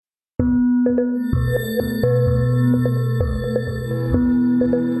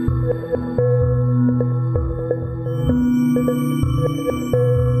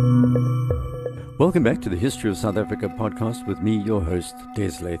Welcome back to the History of South Africa podcast with me, your host,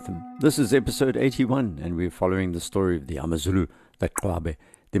 Des Latham. This is episode 81, and we're following the story of the AmaZulu, the Xwabe,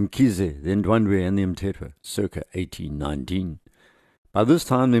 the Mkhize, the Ndwandwe, and the Mthethwa, circa 1819. By this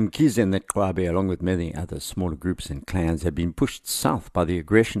time, the Mkhize and the Xwabe, along with many other smaller groups and clans, had been pushed south by the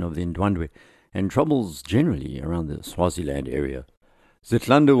aggression of the Ndwandwe and troubles generally around the Swaziland area.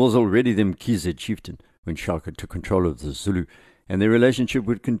 Zitlando was already the Mkhize chieftain when Shaka took control of the Zulu, and their relationship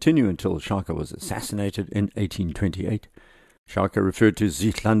would continue until Shaka was assassinated in 1828. Shaka referred to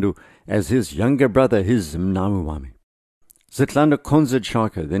Zitlando as his younger brother, his Mnamuwami. Zitlando conjured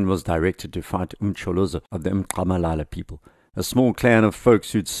Shaka, then was directed to fight Umcholoza of the Mqamalala people, a small clan of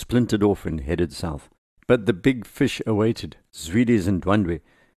folks who'd splintered off and headed south. But the big fish awaited, Zwidis and Ndwandwe,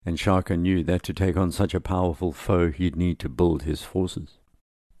 and Shaka knew that to take on such a powerful foe he'd need to build his forces.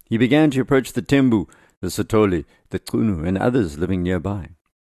 He began to approach the Tembu, the Sithole, the Qunu, and others living nearby.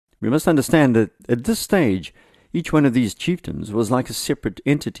 We must understand that at this stage, each one of these chieftains was like a separate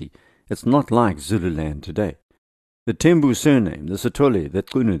entity. It's not like Zululand today. The Tembu surname, the Sithole, the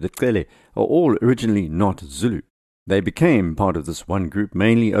Qunu, the Cele, are all originally not Zulu. They became part of this one group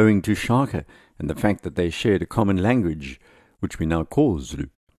mainly owing to Shaka and the fact that they shared a common language, which we now call Zulu,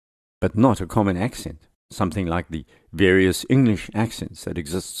 but not a common accent, something like the various English accents that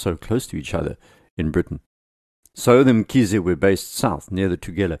exist so close to each other in Britain. So the Mkhize were based south near the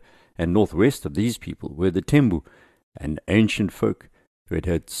Tugela, and northwest of these people were the Tembu, an ancient folk who had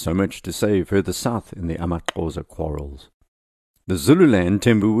had so much to say further south in the Amaxhosa quarrels. The Zululand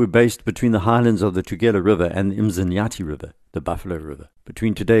Tembu were based between the highlands of the Tugela River and the Mzanyathi River, the Buffalo River,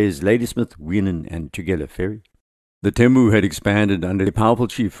 between today's Ladysmith, Weenan and Tugela Ferry. The Tembu had expanded under the powerful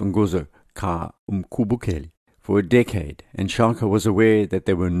chief Ngozo Ka Umkhubukeli for a decade, and Shaka was aware that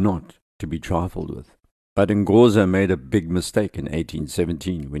they were not to be trifled with. But Ngoza made a big mistake in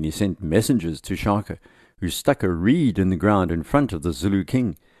 1817 when he sent messengers to Shaka, who stuck a reed in the ground in front of the Zulu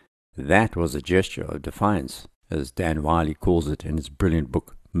king. That was a gesture of defiance, as Dan Wiley calls it in his brilliant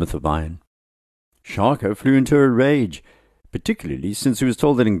book, Myth of Iron. Shaka flew into a rage, particularly since he was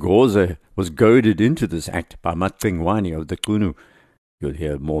told that Ngoza was goaded into this act by Matsingwani of the Qunu. You'll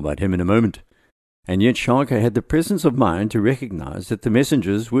hear more about him in a moment. And yet Shaka had the presence of mind to recognize that the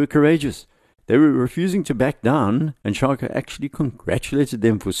messengers were courageous. They were refusing to back down, and Shaka actually congratulated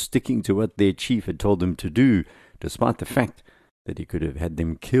them for sticking to what their chief had told them to do, despite the fact that he could have had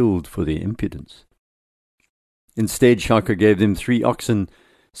them killed for their impudence. Instead, Shaka gave them 3 oxen,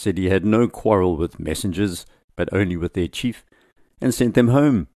 said he had no quarrel with messengers, but only with their chief, and sent them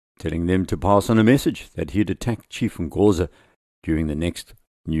home, telling them to pass on a message that he'd attack Chief Ngoza during the next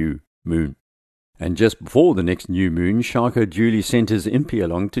new moon. And just before the next new moon, Shaka duly sent his impi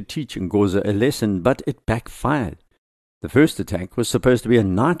along to teach Ngoza a lesson, but it backfired. The first attack was supposed to be a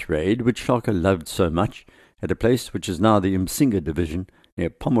night raid, which Shaka loved so much, at a place which is now the Msinga division, near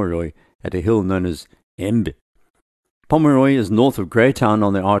Pomeroy, at a hill known as Embe. Pomeroy is north of Greytown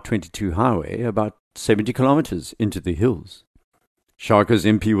on the R22 highway, about 70 kilometers into the hills. Shaka's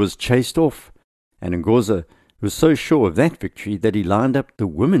impi was chased off, and Ngoza was so sure of that victory that he lined up the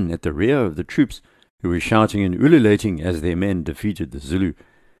women at the rear of the troops, who were shouting and ululating as their men defeated the Zulu.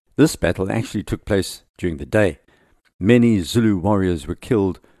 This battle actually took place during the day. Many Zulu warriors were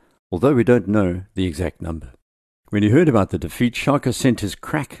killed, although we don't know the exact number. When he heard about the defeat, Shaka sent his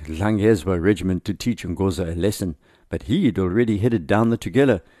crack Langezwa regiment to teach Ngoza a lesson, but he had already headed down the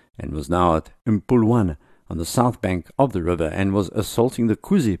Tugela and was now at Mpulwana on the south bank of the river and was assaulting the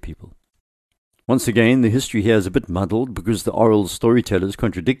Kuze people. Once again, the history here is a bit muddled because the oral storytellers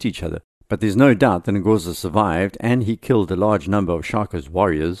contradict each other, but there's no doubt that Ngoza survived and he killed a large number of Shaka's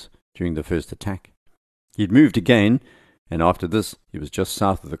warriors during the first attack. He'd moved again, and after this he was just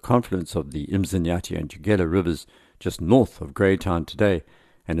south of the confluence of the Mzanyathi and Tugela rivers, just north of Greytown today,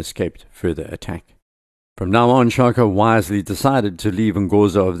 and escaped further attack. From now on, Shaka wisely decided to leave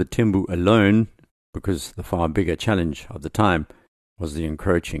Ngoza of the Tembu alone, because the far bigger challenge of the time was the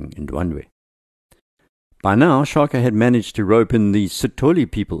encroaching Ndwandwe. By now, Shaka had managed to rope in the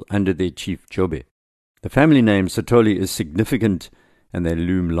Sithole people under their chief Jobe. The family name Sithole is significant, and they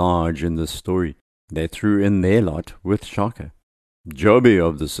loom large in this story. They threw in their lot with Shaka. Jobe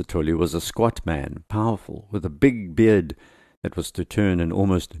of the Sithole was a squat man, powerful, with a big beard that was to turn an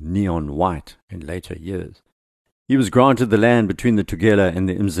almost neon white in later years. He was granted the land between the Tugela and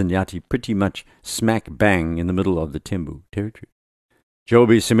the Mzanyathi pretty much smack bang in the middle of the Tembu territory.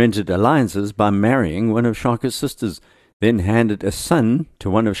 Jobe cemented alliances by marrying one of Shaka's sisters, then handed a son to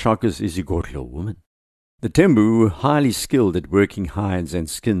one of Shaka's Izigotlo women. The Tembu were highly skilled at working hides and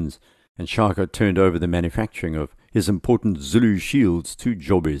skins, and Shaka turned over the manufacturing of his important Zulu shields to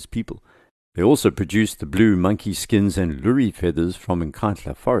Jobe's people. They also produced the blue monkey skins and luri feathers from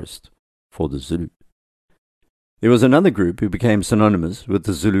Nkandla forest for the Zulu. There was another group who became synonymous with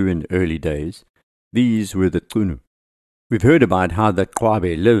the Zulu in early days. These were the Qunu. We've heard about how the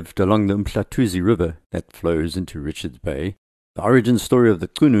Qwabe lived along the Mhlathuze River that flows into Richards Bay. The origin story of the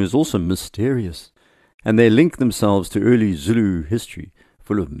Qunu is also mysterious, and they link themselves to early Zulu history,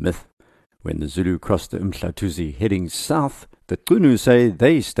 full of myth. When the Zulu crossed the Mhlathuze heading south, the Qunu say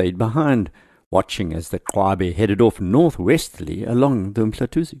they stayed behind, watching as the Qwabe headed off northwesterly along the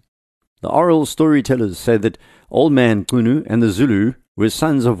Mhlathuze. The oral storytellers say that Old Man Qunu and the Zulu were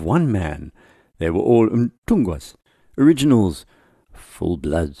sons of one man. They were all Mtungwas, originals, full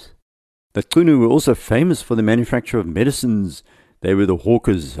bloods. The Qunu were also famous for the manufacture of medicines. They were the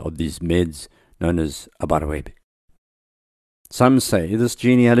hawkers of these meds, known as Abarwebe. Some say this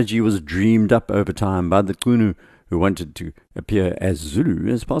genealogy was dreamed up over time by the Qunu, who wanted to appear as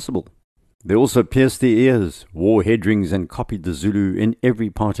Zulu as possible. They also pierced their ears, wore headrings, and copied the Zulu in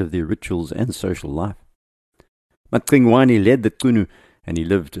every part of their rituals and social life. Matlingwani led the Qunu, and he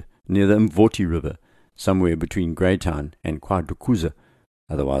lived near the Mvoti River, somewhere between Greytown and KwaDukuza,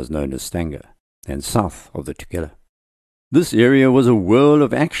 otherwise known as Stanger, and south of the Tugela. This area was a whirl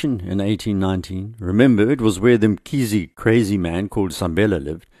of action in 1819. Remember, it was where the Mkhize crazy man called Sambela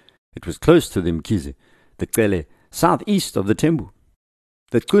lived. It was close to the Mkhize, the Cele, southeast of the Tembu.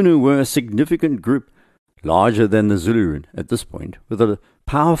 The Qunu were a significant group, larger than the Zulu at this point, with a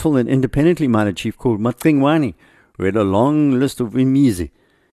powerful and independently minded chief called Matlingwani, who had a long list of Imizi,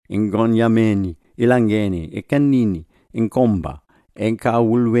 Ingonyameni, Ilangeni, Ekanini, Inkomba,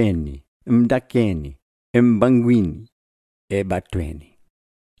 Enkawulweni, Mdakeni, Mbangwini, Ebatweni.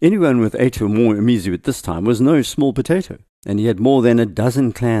 Anyone with 8 or more Imizi at this time was no small potato, and he had more than a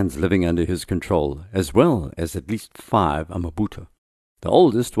dozen clans living under his control, as well as at least 5 Amabuto. The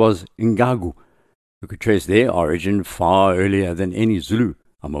oldest was Ngagu, who could trace their origin far earlier than any Zulu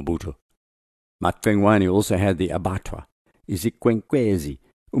Amabuto. Matlingwani also had the Abatwa, Izikwenkwezi,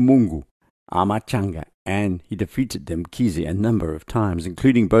 Umungu, Amachanga, and he defeated the Mkhize a number of times,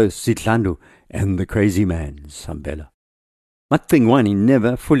 including both Sitlando and the crazy man, Sambela. Matlingwani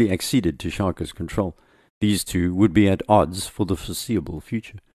never fully acceded to Shaka's control. These two would be at odds for the foreseeable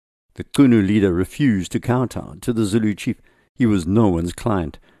future. The Qunu leader refused to kowtow to the Zulu chief. He was no one's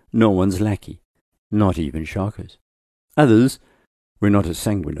client, no one's lackey, not even Shaka's. Others were not as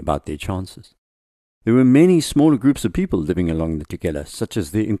sanguine about their chances. There were many smaller groups of people living along the Tugela, such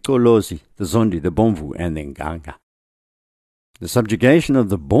as the Nkolozi, the Zondi, the Bomvu, and the Nganga. The subjugation of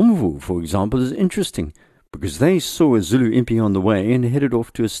the Bomvu, for example, is interesting because they saw a Zulu impi on the way and headed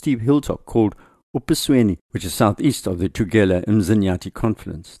off to a steep hilltop called Upesweni, which is southeast of the Tugela-Mzinyati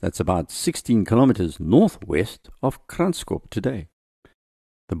confluence. That's about 16 kilometers northwest of Kranskop today.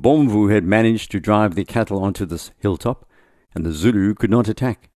 The Bomvu had managed to drive their cattle onto this hilltop, and the Zulu could not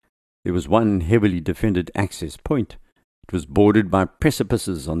attack. There was one heavily defended access point. It was bordered by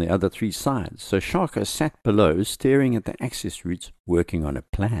precipices on the other 3 sides, so Shaka sat below, staring at the access routes, working on a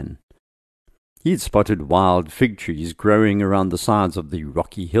plan. He had spotted wild fig trees growing around the sides of the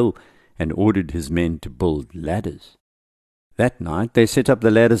rocky hill and ordered his men to build ladders. That night they set up the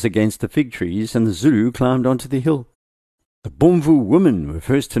ladders against the fig trees, and the Zulu climbed onto the hill. The Bomvu women were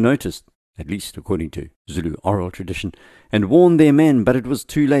first to notice, at least according to Zulu oral tradition, and warned their men, but it was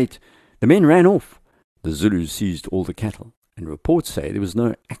too late. The men ran off. The Zulus seized all the cattle, and reports say there was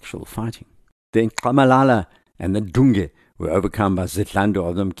no actual fighting. The Nkamalala and the Dunge were overcome by Zitlando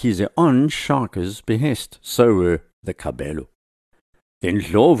of the Mkhize on Shaka's behest. So were the Kabelo. The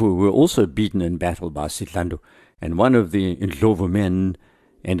Ndlovu were also beaten in battle by Zitlando, and one of the Ndlovu men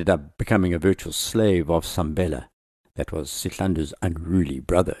ended up becoming a virtual slave of Sambela. That was Zitlando's unruly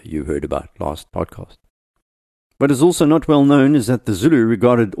brother you heard about last podcast. What is also not well known is that the Zulu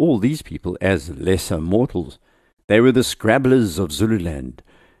regarded all these people as lesser mortals. They were the scrabblers of Zululand.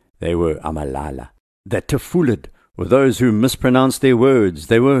 They were Amalala. The Tafulid were those who mispronounced their words.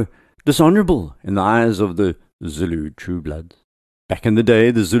 They were dishonorable in the eyes of the Zulu true bloods. Back in the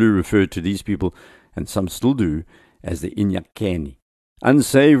day, the Zulu referred to these people, and some still do, as the Inyakeni,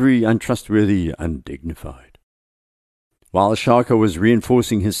 unsavory, untrustworthy, undignified. While Shaka was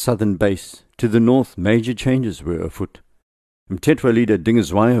reinforcing his southern base, to the north major changes were afoot. Mtetwa leader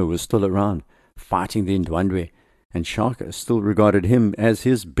Dingiswayo was still around, fighting the Ndwandwe, and Shaka still regarded him as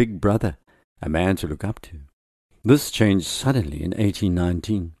his big brother, a man to look up to. This changed suddenly in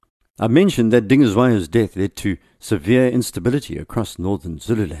 1819. I mentioned that Dingiswayo's death led to severe instability across northern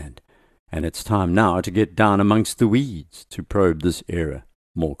Zululand, and it's time now to get down amongst the weeds to probe this era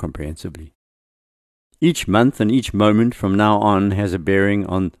more comprehensively. Each month and each moment from now on has a bearing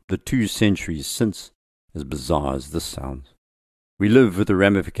on the 2 centuries since, as bizarre as this sounds. We live with the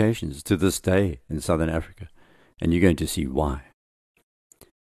ramifications to this day in southern Africa, and you're going to see why.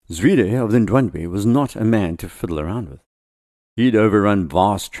 Zwide of the Ndwandwe was not a man to fiddle around with. He'd overrun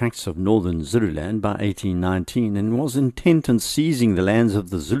vast tracts of northern Zululand by 1819 and was intent on seizing the lands of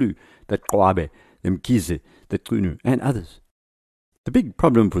the Zulu, the Xhobe, the Mkhize, the Xunu, and others. The big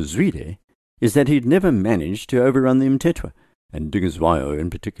problem for Zwide is that he'd never managed to overrun the Mthethwa, and Dingiswayo in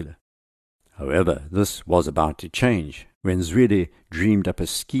particular. However, this was about to change when Zwide dreamed up a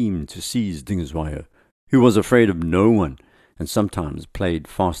scheme to seize Dingiswayo, who was afraid of no one and sometimes played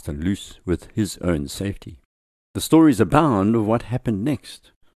fast and loose with his own safety. The stories abound of what happened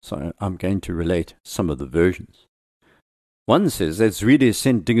next, so I'm going to relate some of the versions. One says that Zwide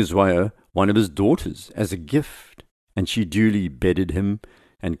sent Dingiswayo one of his daughters as a gift, and she duly bedded him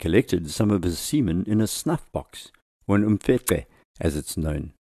and collected some of his semen in a snuff box, or an umfete, as it's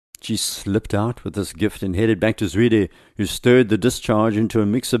known. She slipped out with this gift and headed back to Zwide, who stirred the discharge into a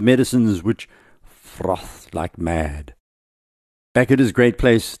mix of medicines which frothed like mad. Back at his great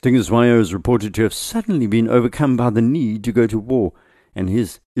place, Dingiswayo is reported to have suddenly been overcome by the need to go to war, and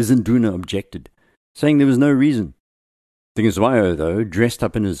his Izinduna objected, saying there was no reason. Dingiswayo, though, dressed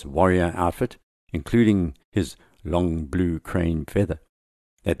up in his warrior outfit, including his long blue crane feather.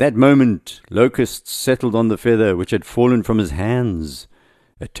 At that moment, locusts settled on the feather which had fallen from his hands,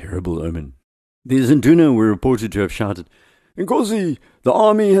 a terrible omen. The Izinduna were reported to have shouted, "Nkosi, the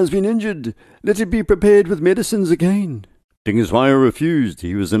army has been injured. Let it be prepared with medicines again." Dingiswayo refused.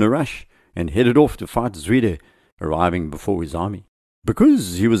 He was in a rush and headed off to fight Zwide, arriving before his army.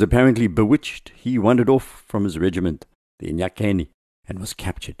 Because he was apparently bewitched, he wandered off from his regiment, the Nyakeni, and was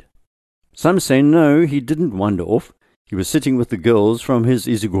captured. Some say no, he didn't wander off. He was sitting with the girls from his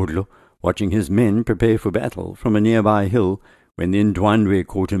Isigodlo, watching his men prepare for battle from a nearby hill when the Ndwandwe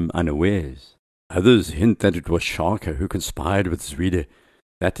caught him unawares. Others hint that it was Shaka who conspired with Zwide.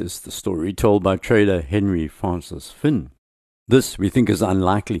 That is the story told by trader Henry Francis Finn. This we think is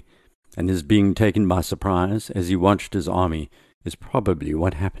unlikely, and his being taken by surprise as he watched his army is probably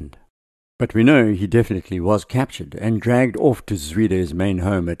what happened. But we know he definitely was captured and dragged off to Zwide's main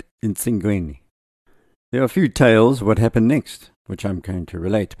home at Ntsingweni. There are a few tales of what happened next, which I'm going to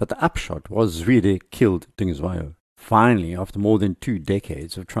relate, but the upshot was Zwide killed Dingiswayo, finally after more than 2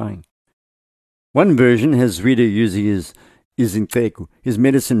 decades of trying. One version has Zwide using his Izinteku, his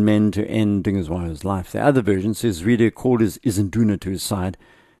medicine men, to end Dingiswayo's life. The other version says Zwide called his Izinduna to his side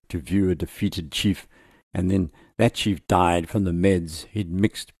to view a defeated chief, and then that chief died from the meds he'd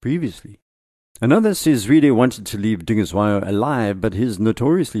mixed previously. Another says Zwide wanted to leave Dingiswayo alive, but his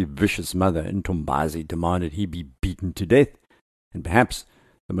notoriously vicious mother, Ntombazi, demanded he be beaten to death. And perhaps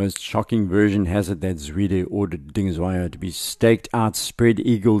the most shocking version has it that Zwide ordered Dingiswayo to be staked out,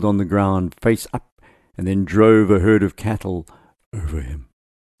 spread-eagled on the ground, face up, and then drove a herd of cattle over him.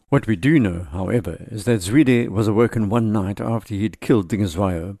 What we do know, however, is that Zwide was awoken one night after he had killed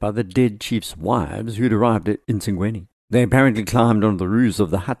Dingiswayo by the dead chief's wives who had arrived at Ntsingweni. They apparently climbed onto the roofs of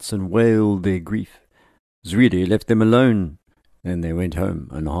the huts and wailed their grief. Zwide left them alone, and they went home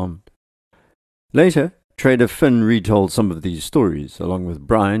unharmed. Later, trader Finn retold some of these stories, along with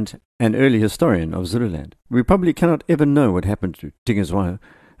Bryant, an early historian of Zululand. We probably cannot ever know what happened to Dingiswayo,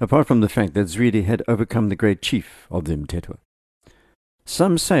 apart from the fact that Zwide had overcome the great chief of the Mthethwa.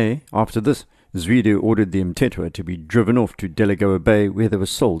 Some say, after this, Zwide ordered the Mthethwa to be driven off to Delagoa Bay, where they were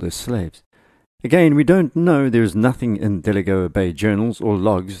sold as slaves. Again, we don't know. There is nothing in Delagoa Bay journals or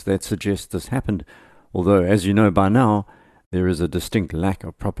logs that suggests this happened, although, as you know by now, there is a distinct lack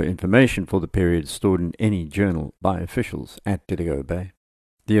of proper information for the period stored in any journal by officials at Delagoa Bay.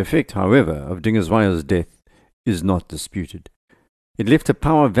 The effect, however, of Dingiswayo's death is not disputed. It left a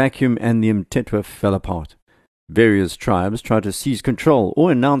power vacuum and the Mthethwa fell apart. Various tribes tried to seize control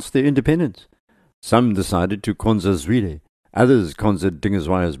or announce their independence. Some decided to Konza Zwide, others Konza'd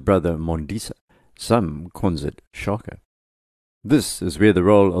Dingiswayo's brother Mondisa, some Konza'd Shaka. This is where the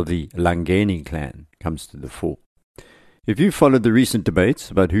role of the Langeni clan comes to the fore. If you followed the recent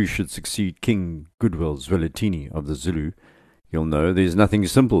debates about who should succeed King Goodwill Zwelithini of the Zulu, you'll know there's nothing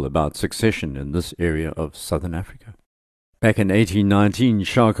simple about succession in this area of southern Africa. Back in 1819,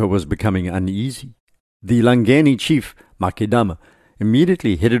 Shaka was becoming uneasy. The Langeni chief, Makidama,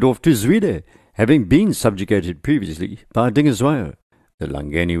 immediately headed off to Zwide, having been subjugated previously by Dingiswayo. The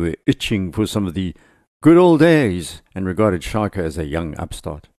Langeni were itching for some of the good old days and regarded Shaka as a young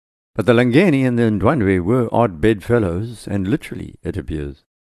upstart. But the Langeni and the Ndwandwe were odd bedfellows, and literally, it appears.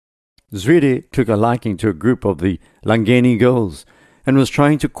 Zwide took a liking to a group of the Langeni girls, and was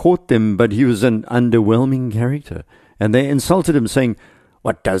trying to court them, but he was an underwhelming character, and they insulted him, saying,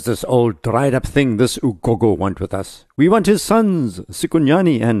 "What does this old dried-up thing, this Ugogo, want with us? We want his sons,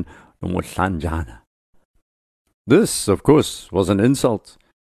 Sikunyani and Nomhlanjana." This, of course, was an insult,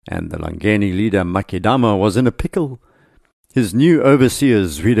 and the Langeni leader Makidama was in a pickle. His new overseer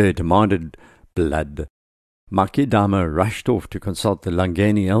Zwide demanded blood. Makidama rushed off to consult the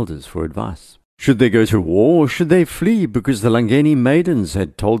Langeni elders for advice. Should they go to war or should they flee, because the Langeni maidens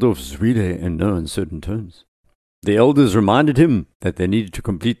had told off Zwide in no uncertain terms. The elders reminded him that they needed to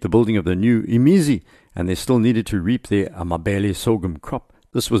complete the building of the new Imizi, and they still needed to reap their Amabele sorghum crop.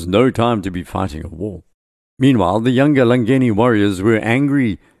 This was no time to be fighting a war. Meanwhile, the younger Langeni warriors were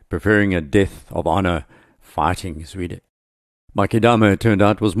angry, preferring a death of honor, fighting Zwide. Makidama, it turned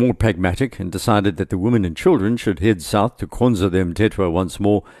out, was more pragmatic and decided that the women and children should head south to Konza the Mthethwa once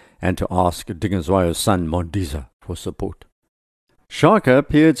more and to ask Dingiswayo's son Mondiza for support. Shaka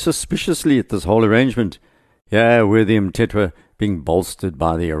peered suspiciously at this whole arrangement. Here were the Mthethwa being bolstered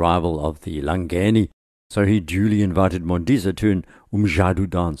by the arrival of the Langeni, so he duly invited Mondiza to an Umjadu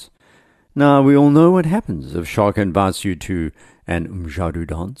dance. Now, we all know what happens if Shaka invites you to an Umjadu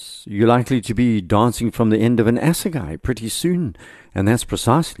dance. You're likely to be dancing from the end of an assegai pretty soon, and that's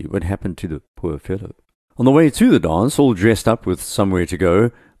precisely what happened to the poor fellow. On the way to the dance, all dressed up with somewhere to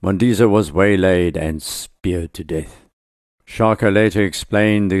go, Mondiza was waylaid and speared to death. Shaka later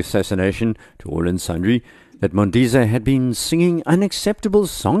explained the assassination to all and sundry, that Mondiza had been singing unacceptable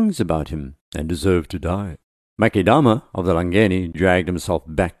songs about him and deserved to die. Makidama of the Langeni dragged himself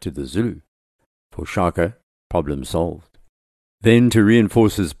back to the Zulu. For Shaka, problem solved. Then, to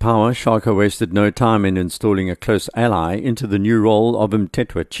reinforce his power, Shaka wasted no time in installing a close ally into the new role of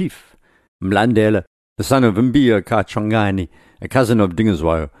Mthethwa chief. Mlandela, the son of Mbiya Kachongani, a cousin of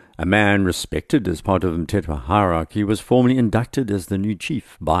Dingiswayo, a man respected as part of Mthethwa hierarchy, was formally inducted as the new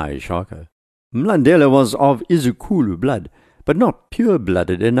chief by Shaka. Mlandela was of Izukulu blood, but not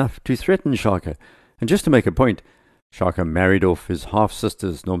pure-blooded enough to threaten Shaka. And just to make a point, Shaka married off his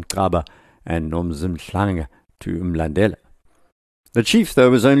half-sisters Nomtraba and Nomzimhlanga to Mlandela. The chief, though,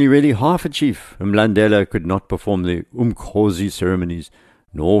 was only really half a chief. Mlandela could not perform the Umkhosi ceremonies,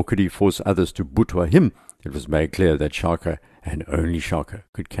 nor could he force others to butwa him. It was made clear that Shaka, and only Shaka,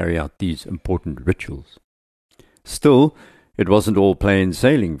 could carry out these important rituals. Still, it wasn't all plain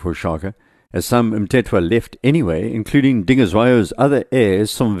sailing for Shaka, as some Mthethwa left anyway, including Dingiswayo's other heir,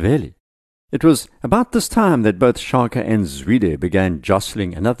 Somveli. It was about this time that both Shaka and Zwide began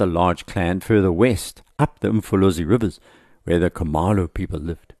jostling another large clan further west, up the Umfolozi rivers, where the Khumalo people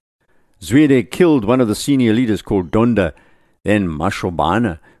lived. Zwide killed one of the senior leaders called Donda, then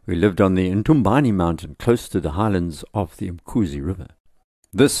Mashobana, who lived on the Ntumbani mountain close to the highlands of the Mkuzi River.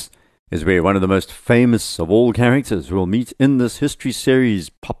 This is where one of the most famous of all characters we'll meet in this history series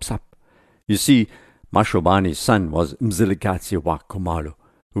pops up. You see, Mashobani's son was Mzilikazi wa Khumalo,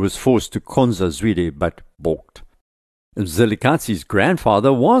 who was forced to Konza Zwide but balked. Mzilikazi's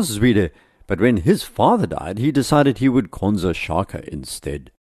grandfather was Zwide, but when his father died, he decided he would Konza Shaka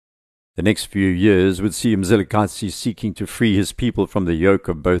instead. The next few years would see Mzilikazi seeking to free his people from the yoke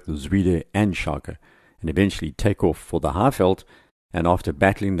of both Zwide and Shaka, and eventually take off for the Highveld, and after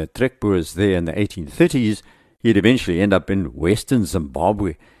battling the Trekboers there in the 1830s, he'd eventually end up in western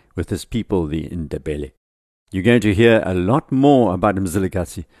Zimbabwe with his people, the Ndebele. You're going to hear a lot more about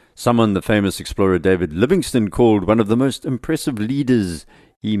Mzilikazi, someone the famous explorer David Livingstone called one of the most impressive leaders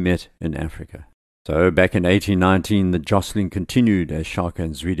he met in Africa. So, back in 1819, the jostling continued as Shaka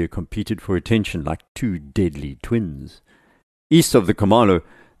and Zwide competed for attention like two deadly twins. East of the Khumalo,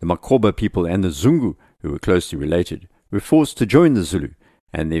 the Makoba people and the Zungu, who were closely related, were forced to join the Zulu,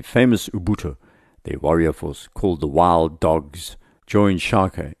 and their famous Ubuto, their warrior force called the Wild Dogs, joined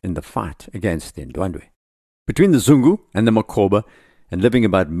Shaka in the fight against the Ndwandwe. Between the Zungu and the Makoba, and living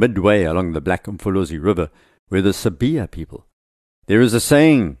about midway along the Black Umfolozi River, were the Sabia people. There is a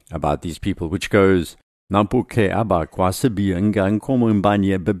saying about these people which goes, Nampuke aba kwa Sabia nga nkomo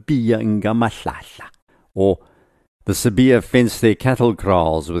mbanye babia nga mahlahla, or the Sabia fence their cattle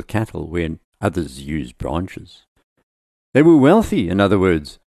kraals with cattle when others use branches. They were wealthy, in other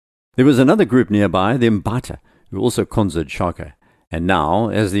words. There was another group nearby, the Mbata, who also conquered Shaka, and now,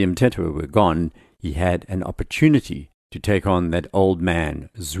 as the Mthethwa were gone, he had an opportunity to take on that old man,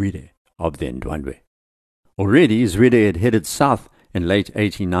 Zwide, of the Ndwandwe. Already, Zwide had headed south in late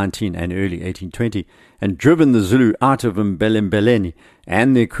 1819 and early 1820 and driven the Zulu out of Mbelembeleni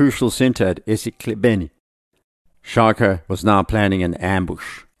and their crucial centre at Esiklebeni. Shaka was now planning an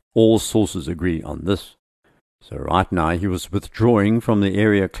ambush. All sources agree on this. So right now he was withdrawing from the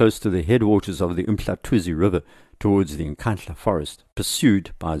area close to the headwaters of the Umhlatuzi River towards the Nkandla forest,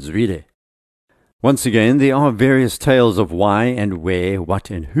 pursued by Zwide. Once again, there are various tales of why and where,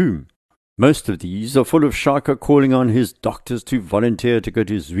 what and whom. Most of these are full of Shaka calling on his doctors to volunteer to go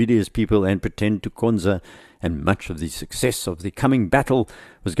to Zwide's people and pretend to Konza, and much of the success of the coming battle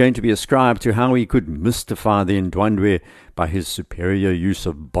was going to be ascribed to how he could mystify the Ndwandwe by his superior use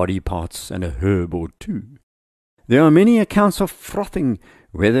of body parts and a herb or two. There are many accounts of frothing,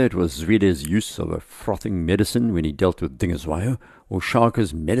 whether it was Zwide's use of a frothing medicine when he dealt with Dingiswayo, or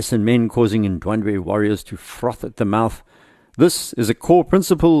Shaka's medicine men causing Ndwandwe warriors to froth at the mouth. This is a core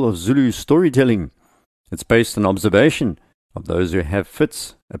principle of Zulu storytelling. It's based on observation of those who have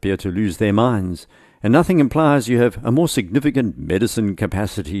fits appear to lose their minds, and nothing implies you have a more significant medicine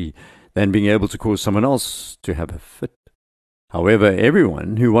capacity than being able to cause someone else to have a fit. However,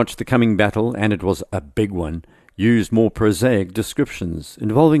 everyone who watched the coming battle, and it was a big one, used more prosaic descriptions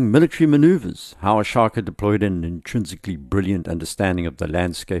involving military maneuvers, how Shaka deployed an intrinsically brilliant understanding of the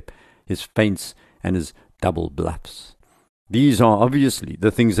landscape, his feints, and his double bluffs. These are obviously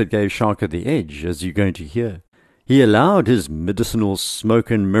the things that gave Shaka the edge, as you're going to hear. He allowed his medicinal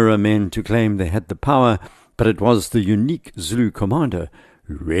smoke and mirror men to claim they had the power, but it was the unique Zulu commander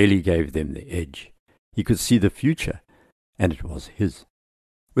who really gave them the edge. He could see the future, and it was his.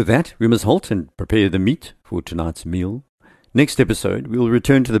 With that, we must halt and prepare the meat for tonight's meal. Next episode, we will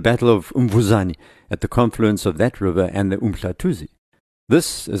return to the Battle of Umvuzani at the confluence of that river and the Umhlatuzi.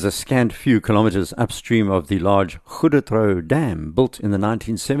 This is a scant few kilometers upstream of the large Goedertrouw Dam built in the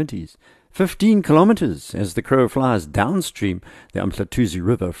 1970s. 15 kilometers as the crow flies downstream the Umhlatuzi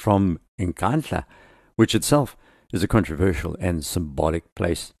River from Nkandla, which itself is a controversial and symbolic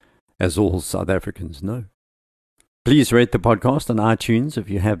place, as all South Africans know. Please rate the podcast on iTunes if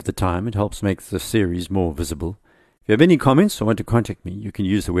you have the time. It helps make the series more visible. If you have any comments or want to contact me, you can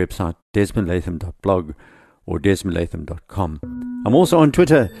use the website desmondlatham.blog or desmondlatham.com. I'm also on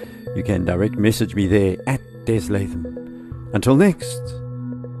Twitter. You can direct message me there at deslatham. Until next,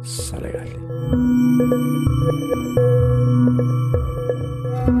 Saleh.